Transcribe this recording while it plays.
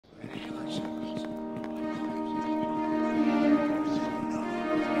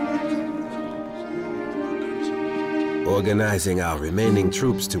organizing our remaining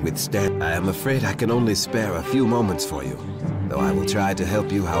troops to withstand. I am afraid I can only spare a few moments for you, though I will try to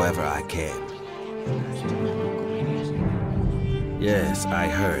help you however I can. Yes, I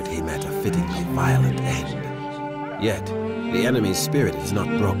heard he met a fittingly violent end. Yet, the enemy's spirit is not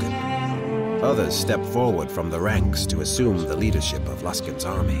broken. Others step forward from the ranks to assume the leadership of Luskan's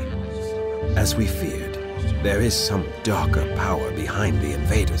army. As we feared, there is some darker power behind the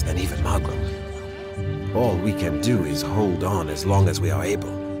invaders than even Magram. All we can do is hold on as long as we are able,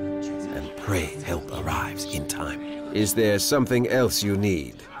 and pray help arrives in time. Is there something else you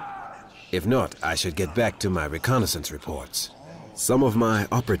need? If not, I should get back to my reconnaissance reports. Some of my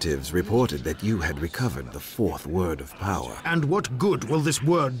operatives reported that you had recovered the fourth word of power. And what good will this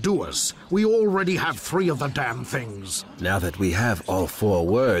word do us? We already have 3 of the damn things. Now that we have all 4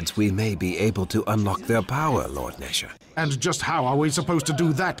 words, we may be able to unlock their power, Lord Nesher. And just how are we supposed to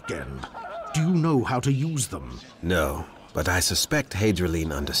do that, Gend? Do you know how to use them? No, but I suspect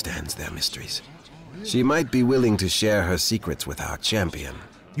Hadriline understands their mysteries. She might be willing to share her secrets with our champion.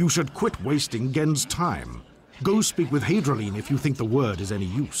 You should quit wasting Gend's time. Go speak with Hadriline if you think the word is any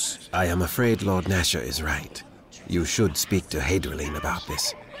use. I am afraid Lord Nasher is right. You should speak to Hadriline about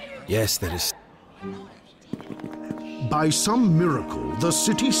this. Yes, there is... By some miracle, the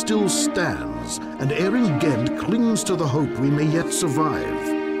city still stands, and Erin Gend clings to the hope we may yet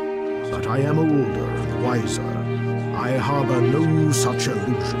survive. But I am older and wiser. I harbor no such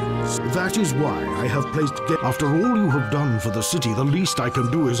illusions. That is why I have placed Gend. After all you have done for the city, the least I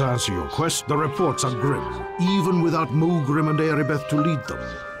can do is answer your quest. The reports are grim. Even without Mogrim and Erebeth to lead them,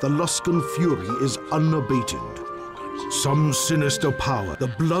 the Luskan fury is unabated. Some sinister power, the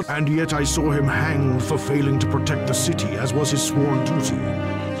blood, and yet I saw him hanged for failing to protect the city, as was his sworn duty.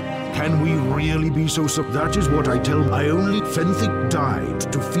 Can we really be so that is what I tell. I only Fenthik died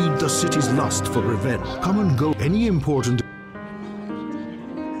to feed the city's lust for revenge. Come and go. Any important...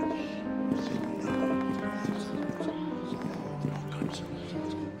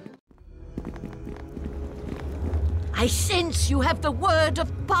 I sense you have the word of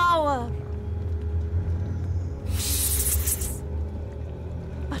power.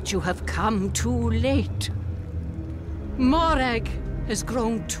 But you have come too late. Morag has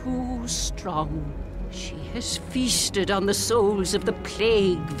grown too strong. She has feasted on the souls of the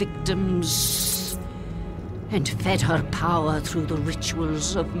plague victims and fed her power through the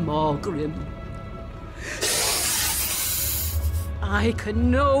rituals of Morgrim. I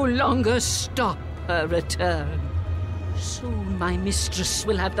can no longer stop her return. Soon my mistress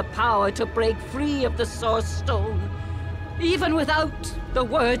will have the power to break free of the Source Stone. Even without the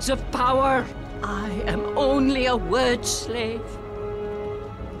words of power, I am only a word slave.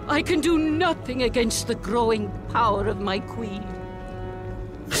 I can do nothing against the growing power of my queen.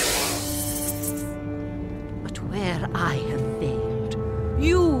 But where I have failed,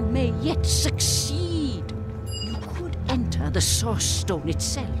 you may yet succeed. You could enter the Source Stone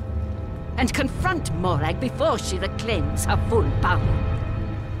itself and confront Morag before she reclaims her full power.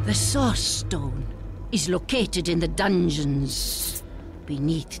 The Source Stone is located in the dungeons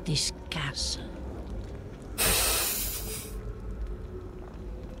beneath this castle.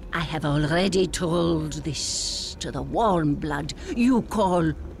 I have already told this to the warm blood you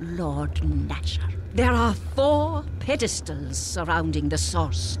call Lord Nasher. There are 4 pedestals surrounding the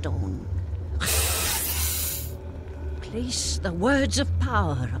Source Stone. Place the words of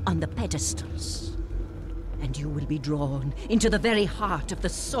power on the pedestals, and you will be drawn into the very heart of the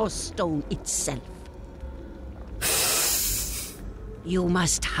Source Stone itself. You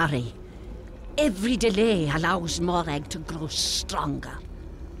must hurry. Every delay allows Morag to grow stronger.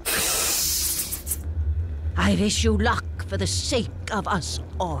 I wish you luck for the sake of us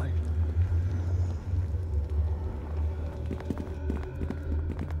all.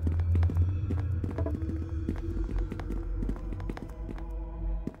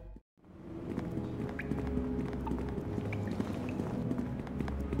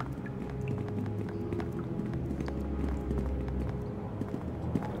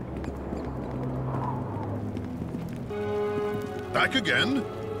 Back again?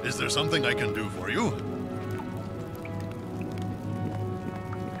 Is there something I can do for you?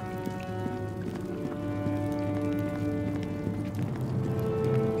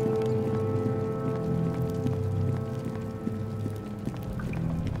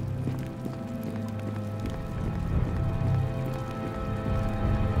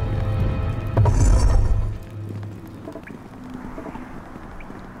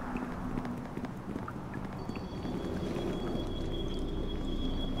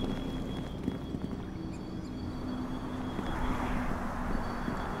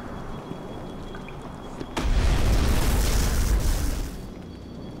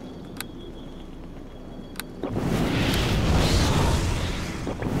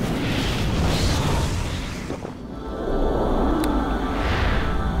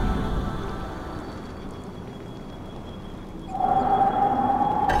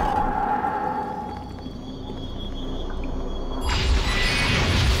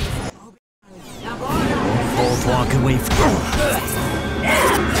 break away from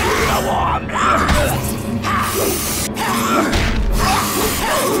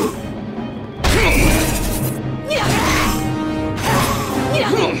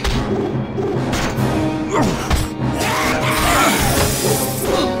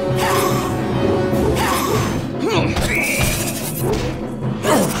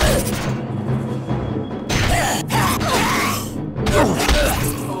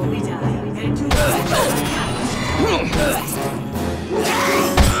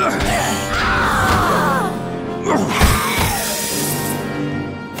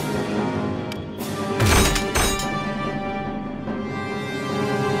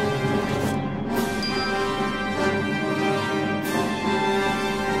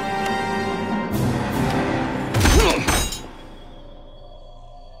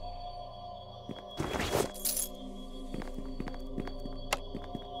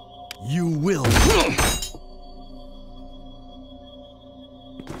You will.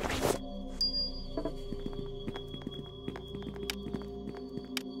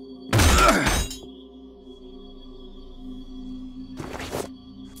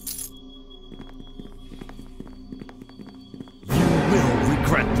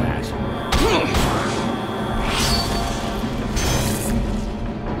 Regret that.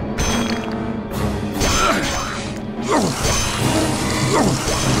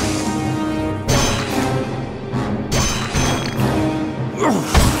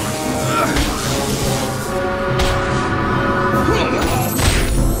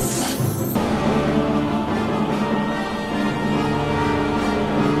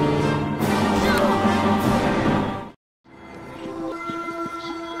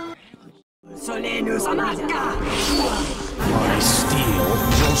 My steel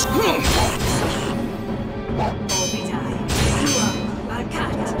just...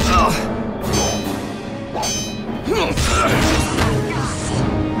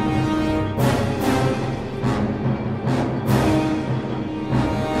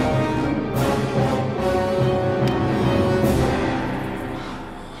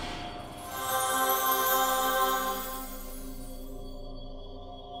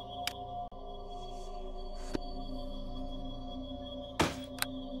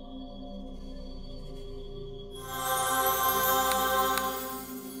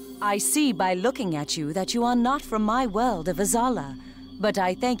 I see by looking at you that you are not from my world of Azala, but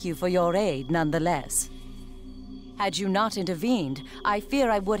I thank you for your aid nonetheless. Had you not intervened, I fear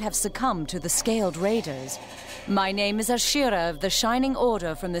I would have succumbed to the Scaled Raiders. My name is Ashira of the Shining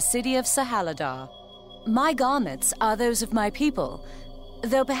Order from the city of Sahaladar. My garments are those of my people,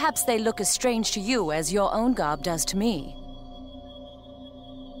 though perhaps they look as strange to you as your own garb does to me.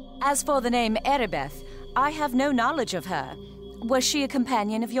 As for the name Erebeth, I have no knowledge of her. Was she a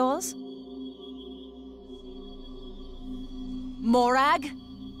companion of yours? Morag?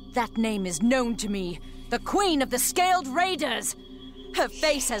 That name is known to me. The Queen of the Scaled Raiders! Her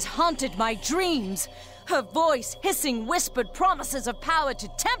face has haunted my dreams. Her voice hissing whispered promises of power to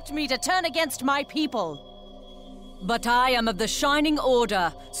tempt me to turn against my people. But I am of the Shining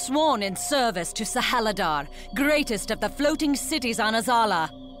Order, sworn in service to Sahaladar, greatest of the floating cities on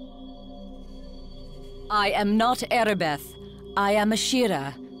Azala. I am not Erebeth. I am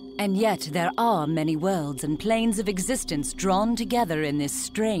Ashira, and yet there are many worlds and planes of existence drawn together in this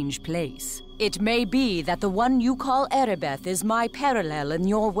strange place. It may be that the one you call Erebeth is my parallel in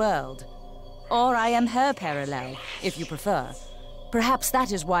your world. Or I am her parallel, if you prefer. Perhaps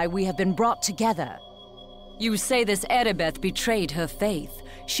that is why we have been brought together. You say this Erebeth betrayed her faith.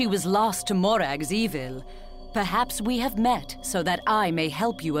 She was lost to Morag's evil. Perhaps we have met so that I may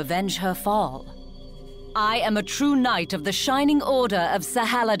help you avenge her fall. I am a true knight of the Shining Order of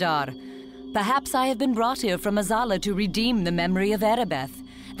Sahaladar. Perhaps I have been brought here from Azala to redeem the memory of Erebeth,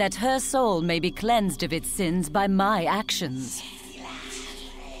 that her soul may be cleansed of its sins by my actions.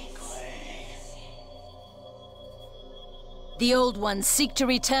 The Old Ones seek to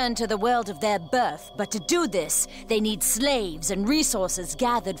return to the world of their birth, but to do this, they need slaves and resources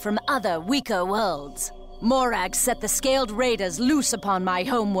gathered from other, weaker worlds. Morag set the Scaled Raiders loose upon my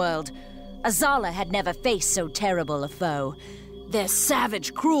homeworld. Azala had never faced so terrible a foe. Their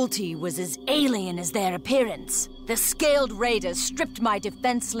savage cruelty was as alien as their appearance. The Scaled Raiders stripped my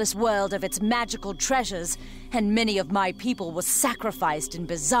defenseless world of its magical treasures, and many of my people were sacrificed in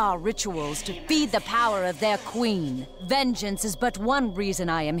bizarre rituals to feed the power of their queen. Vengeance is but one reason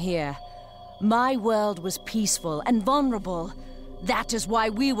I am here. My world was peaceful and vulnerable. That is why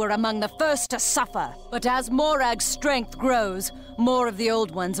we were among the first to suffer. But as Morag's strength grows, more of the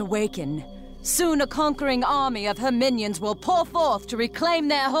Old Ones awaken. Soon a conquering army of her minions will pour forth to reclaim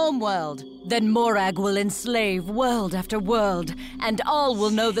their homeworld. Then Morag will enslave world after world, and all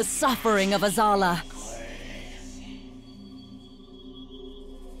will know the suffering of Azala.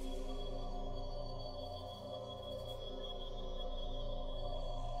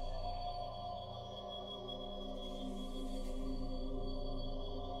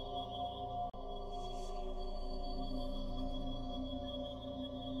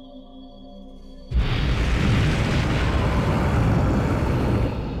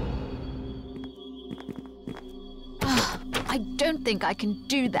 I don't think I can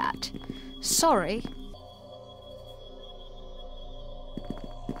do that. Sorry.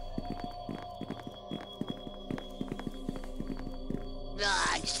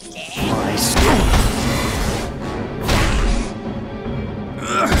 My steel.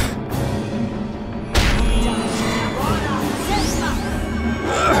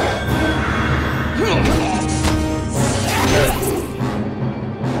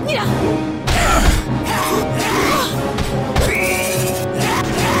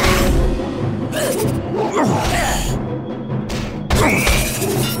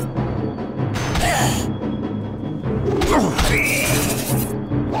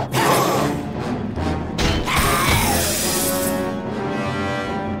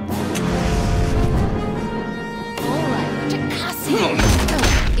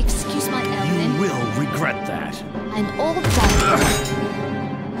 I'm all done.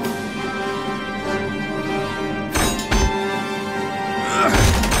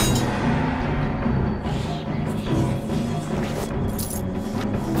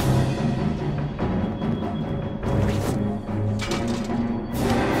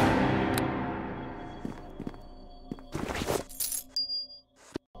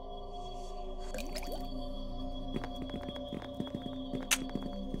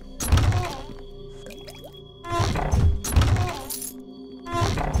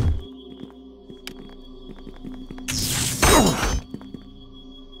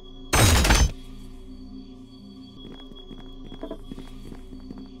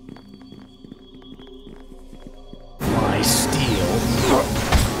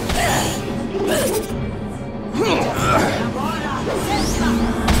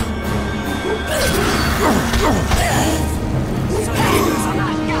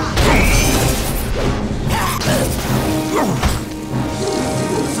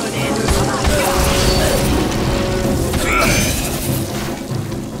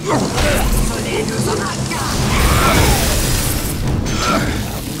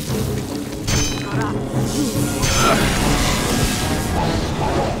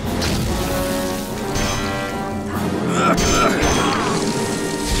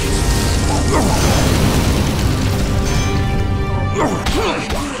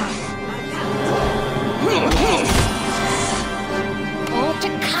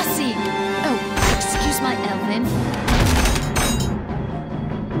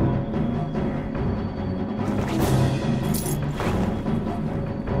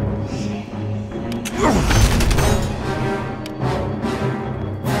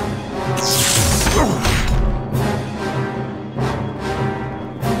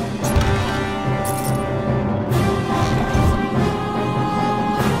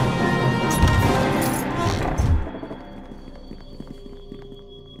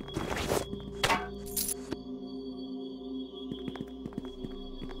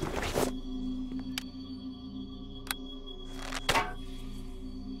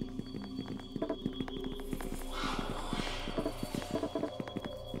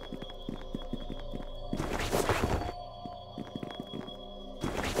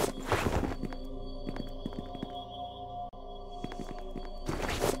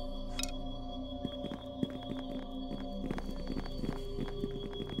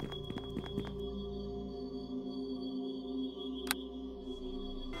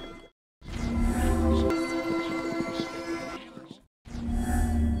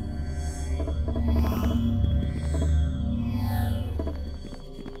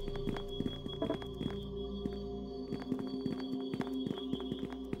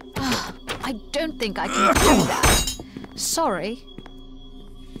 I don't think I can do that. Sorry.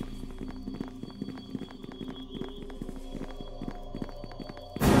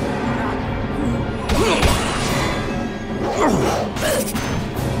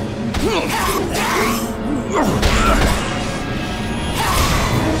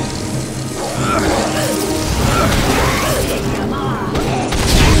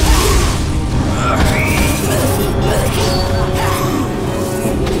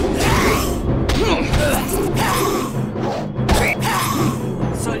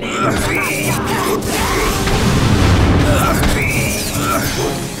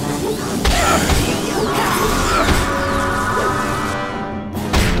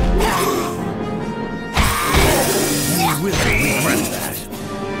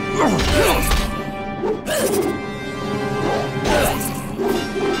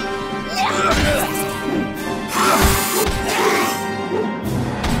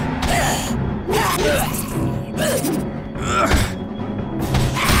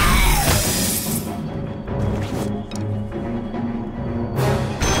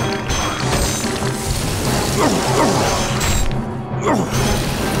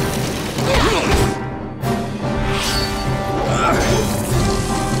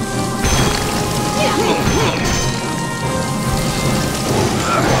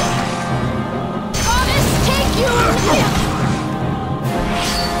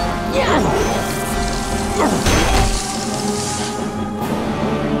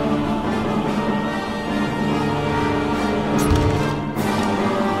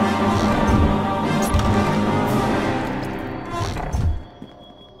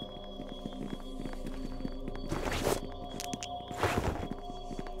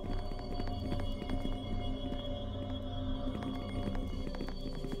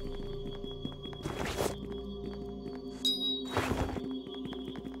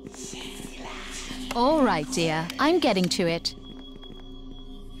 All right, dear. I'm getting to it.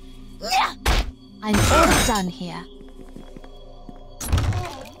 I'm all done here.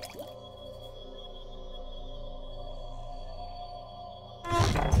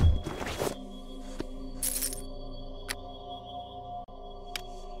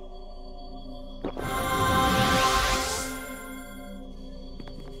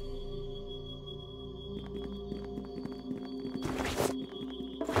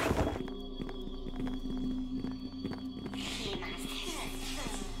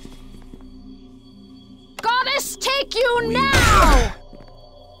 Goddess, take you now!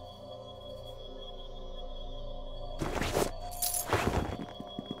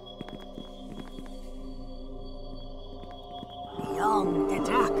 Beyond the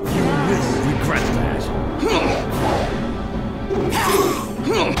dark. Will regret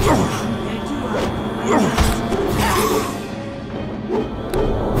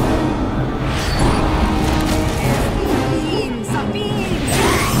Beams!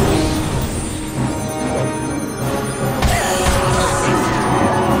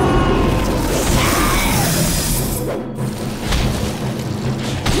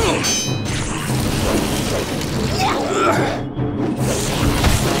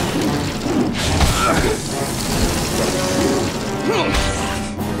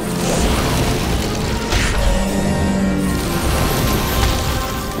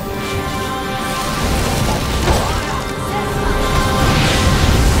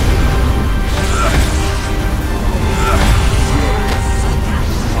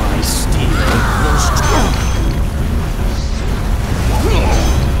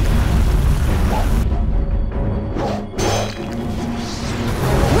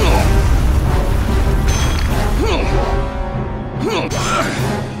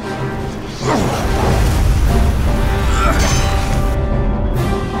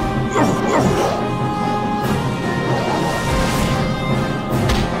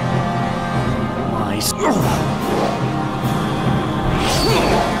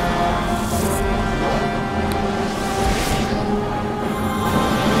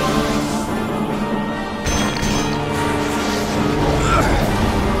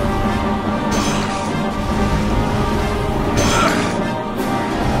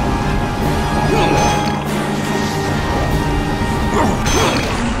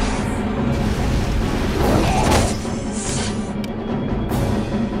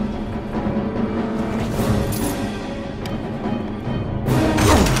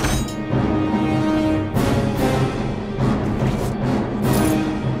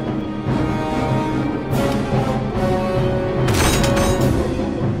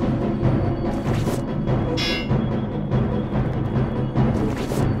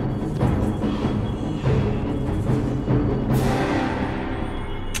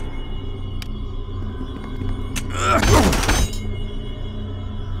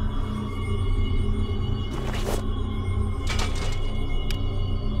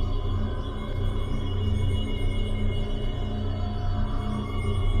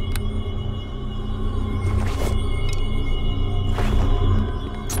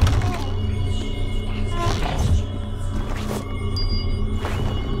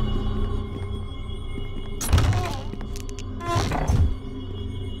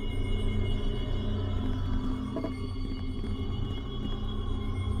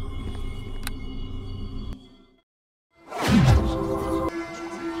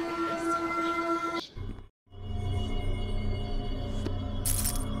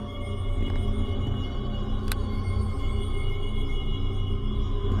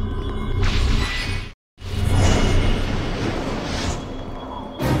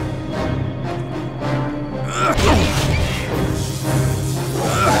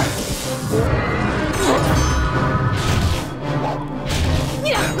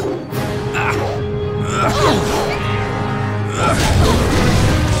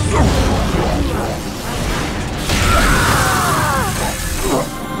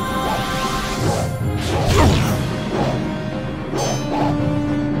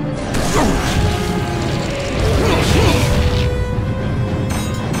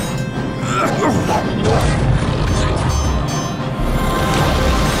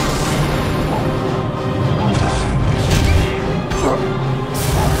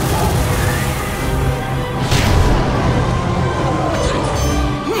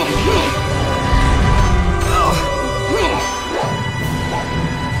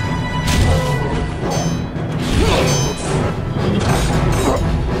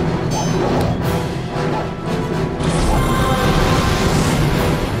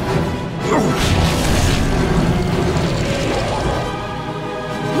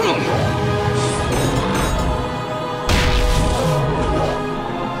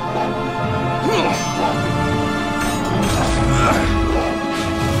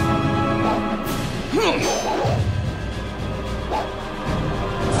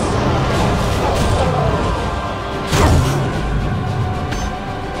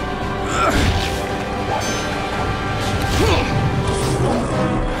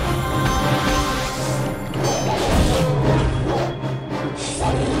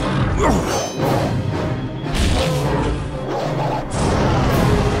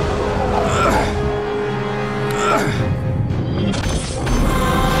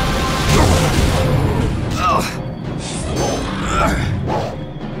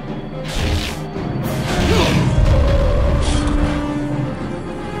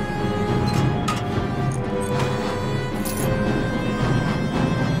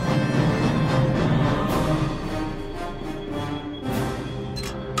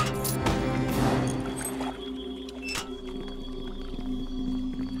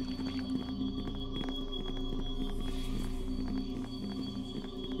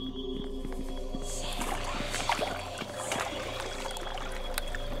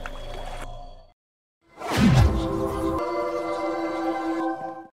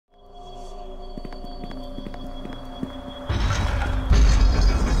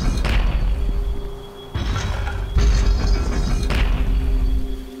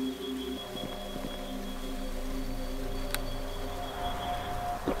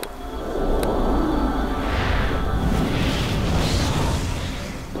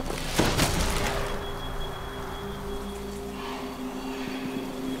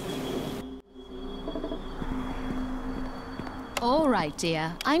 right,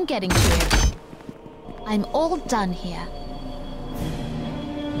 dear. I'm getting to it. I'm all done here.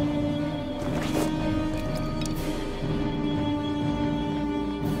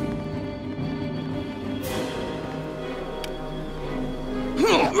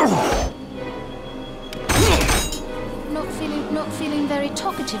 Not feeling very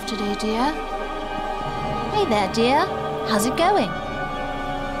talkative today, dear. Hey there, dear. How's it going?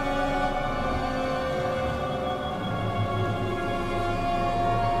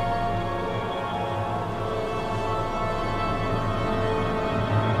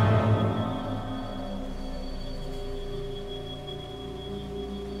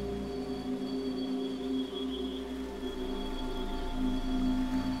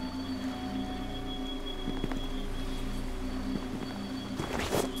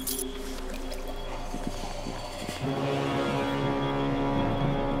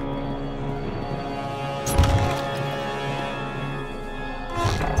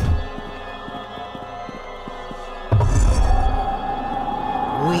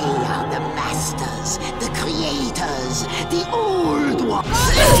 We are the masters, the creators, the old ones.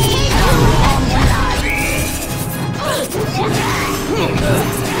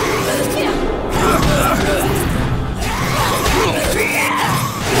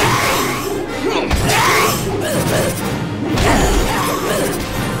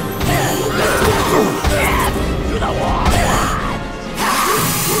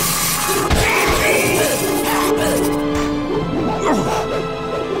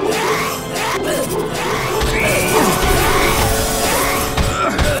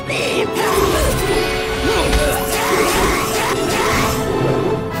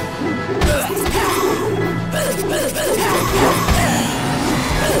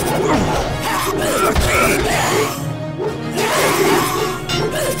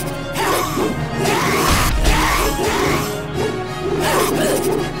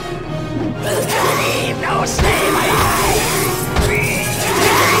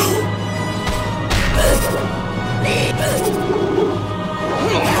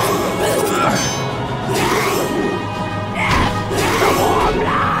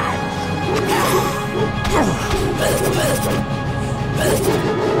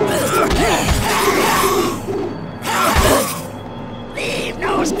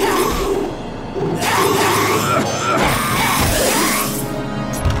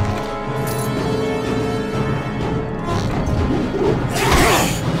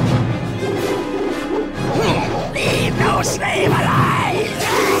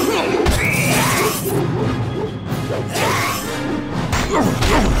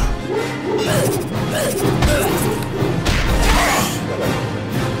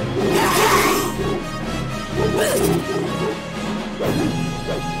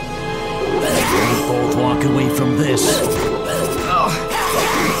 Both walk away from this.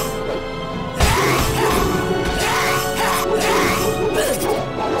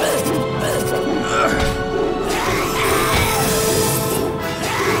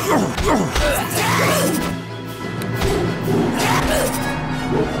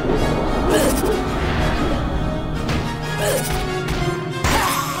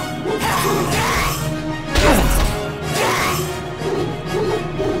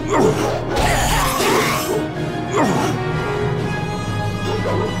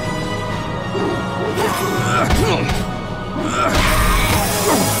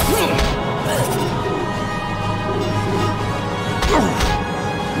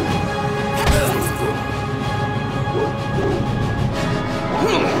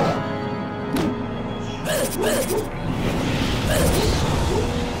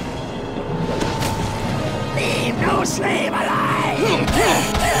 Leave no slave alive!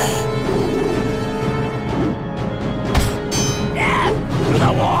 Death to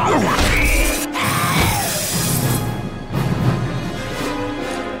the war!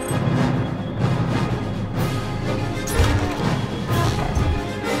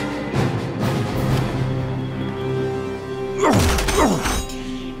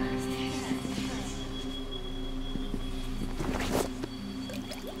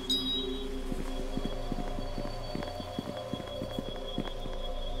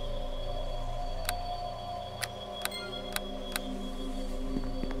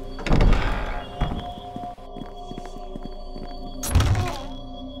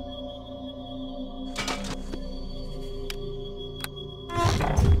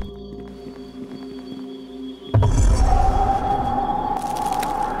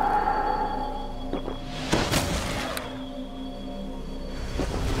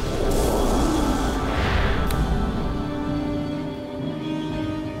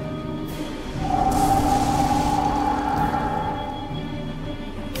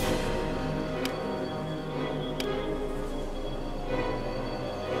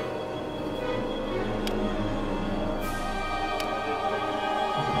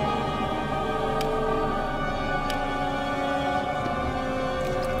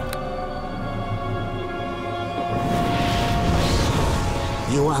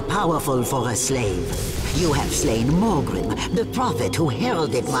 are powerful for a slave. You have slain Morgrim, the prophet who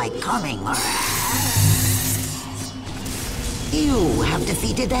heralded my coming. You have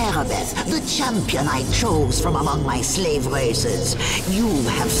defeated Erebeth, the champion I chose from among my slave races. You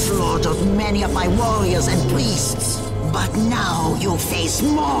have slaughtered many of my warriors and priests. But now you face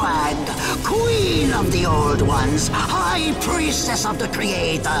Morag, Queen of the Old Ones, High Priestess of the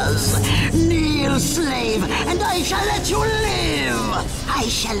Creators. Kneel, slave, and I shall let you live. I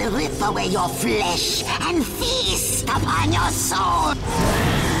shall rip away your flesh and feast upon your soul.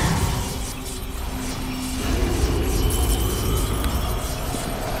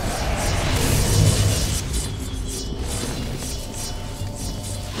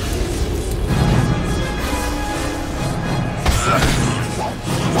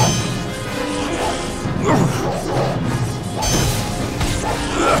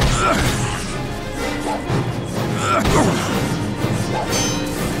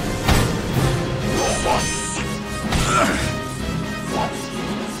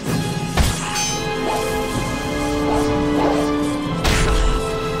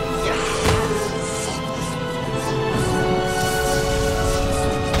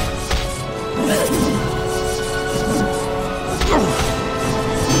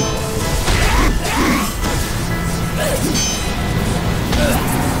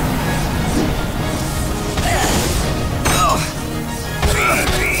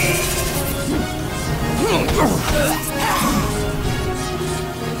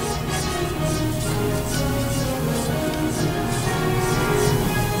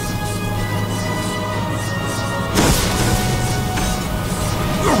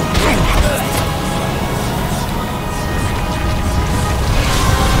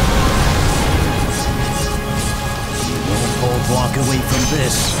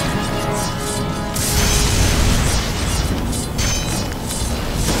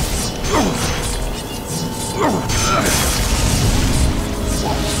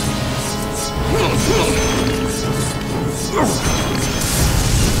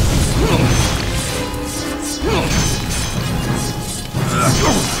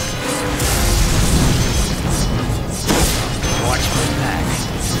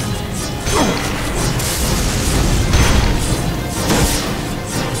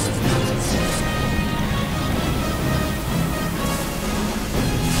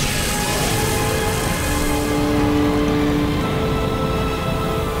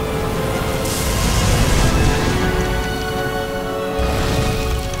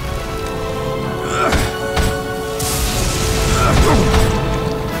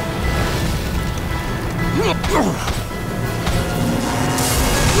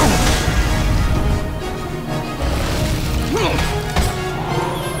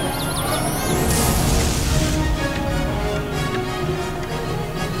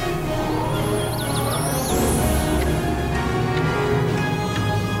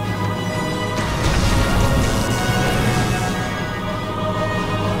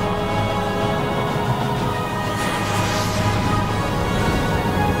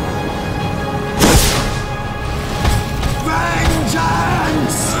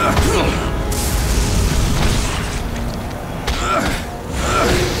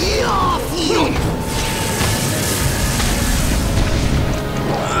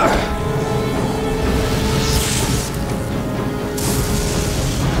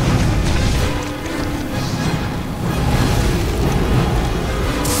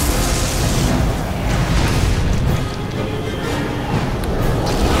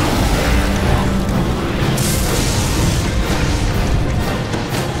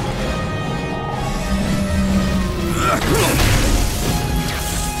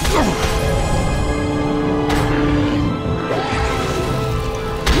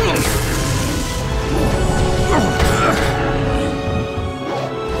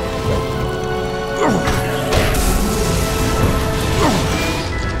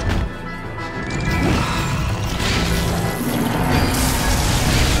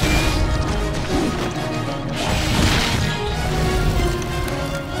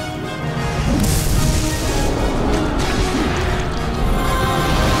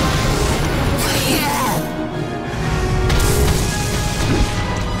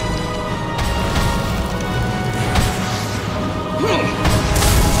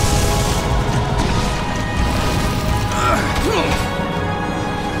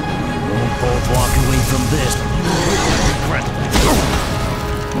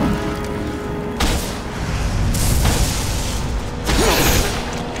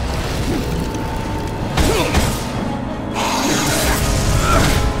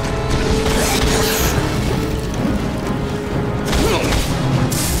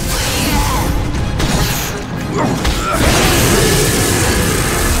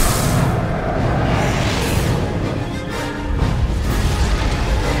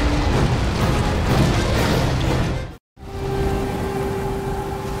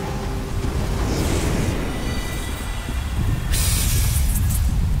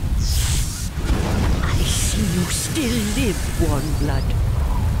 live, Warmblood.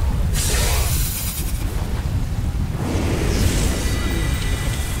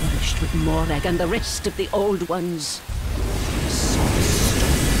 Flourished with Morag and the rest of the Old Ones.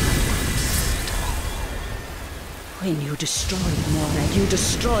 When you destroyed Morag, you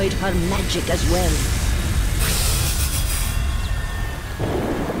destroyed her magic as well.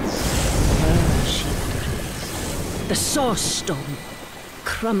 The Source Stone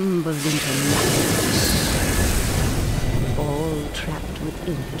crumbled into nothingness. All trapped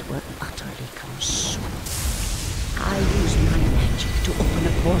within it were utterly consumed. I used my magic to open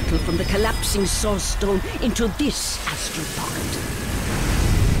a portal from the collapsing Source Stone into this astral pocket.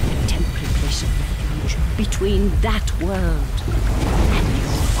 A temporary place of refuge between that world and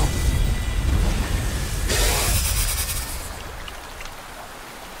your own.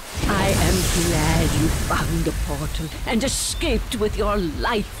 I am glad you found the portal and escaped with your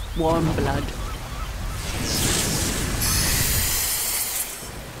life, Warmblood.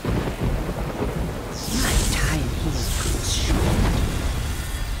 My time here comes short.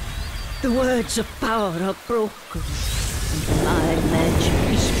 The words of power are broken, and my magic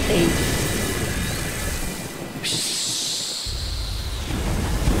is fading.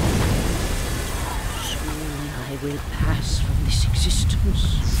 Soon I will pass from this existence.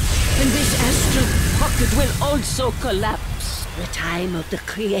 And this astral pocket will also collapse. The time of the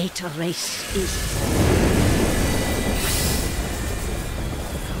creator race is over.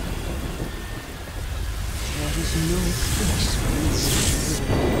 There is no place for me in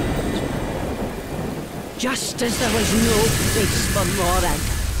the world. Just as there was no place for Morag.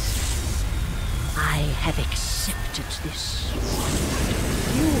 I have accepted this.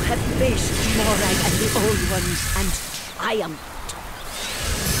 You have faced Morag and the Old Ones and triumphed.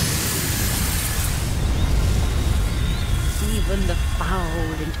 Even the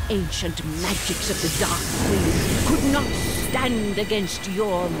foul and ancient magics of the Dark Queen could not stand against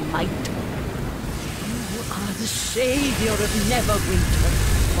your might. You are the savior of Neverwinter.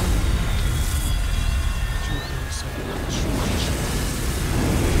 You know so much.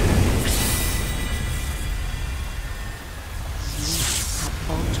 You have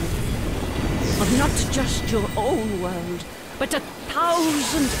altered of not just your own world, but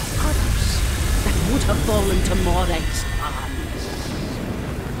 1,000 others that would have fallen to Morag's arms.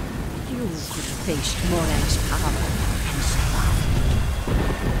 You could have faced Morag's power and survived.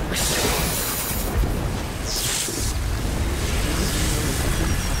 You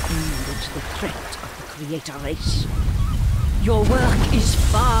have ended the threat of the creator race. Your work is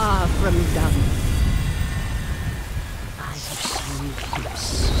far from done. I have seen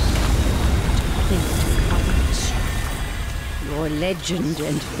glimpses. Fate awaits you. Your legend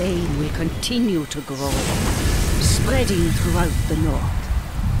and fame will continue to grow, spreading throughout the north.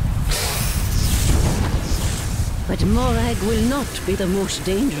 But Morag will not be the most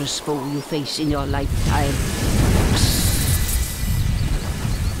dangerous foe you face in your lifetime.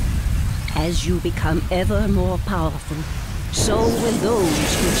 As you become ever more powerful, so will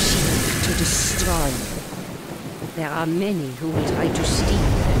those who seek to destroy you. There are many who will try to steal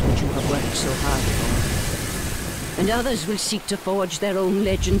that which you have worked so hard for. And others will seek to forge their own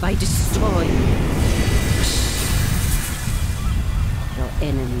legend by destroying you. Your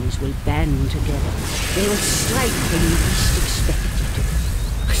enemies will band together. They will strike when you least expect it.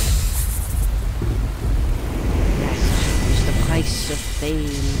 That is the price of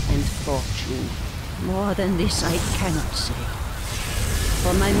fame and fortune. More than this I cannot say.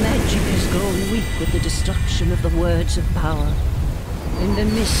 For my magic has grown weak with the destruction of the words of power. And the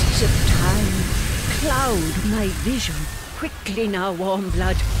mists of time cloud my vision. Quickly now,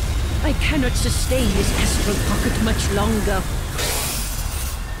 Warmblood. I cannot sustain this astral pocket much longer.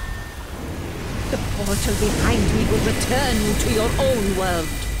 The portal behind me will return you to your own world.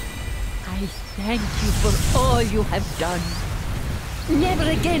 I thank you for all you have done. Never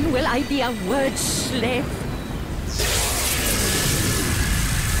again will I be a word slave.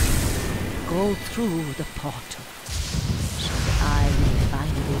 Go through the portal, so that I may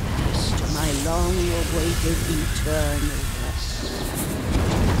finally pass to my long-awaited eternal rest.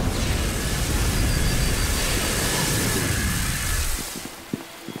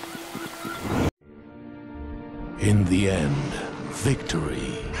 In the end,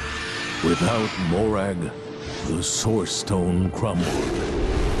 victory. Without Morag, the Source Stone crumbled,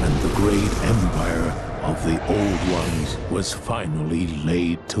 and the great empire of the Old Ones was finally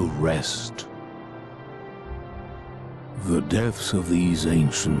laid to rest. The deaths of these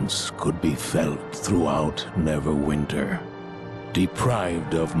ancients could be felt throughout Neverwinter.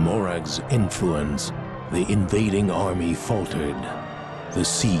 Deprived of Morag's influence, the invading army faltered. The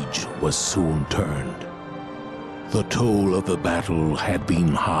siege was soon turned. The toll of the battle had been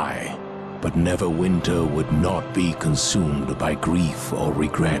high, but Neverwinter would not be consumed by grief or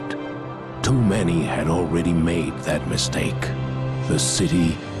regret. Too many had already made that mistake. The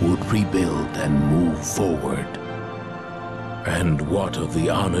city would rebuild and move forward. And what of the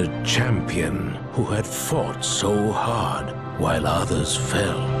honored champion who had fought so hard while others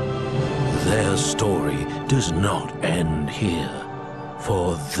fell? Their story does not end here,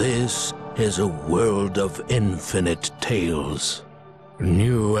 for this is a world of infinite tales.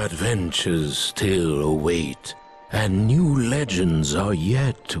 New adventures still await, and new legends are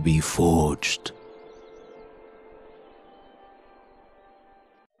yet to be forged.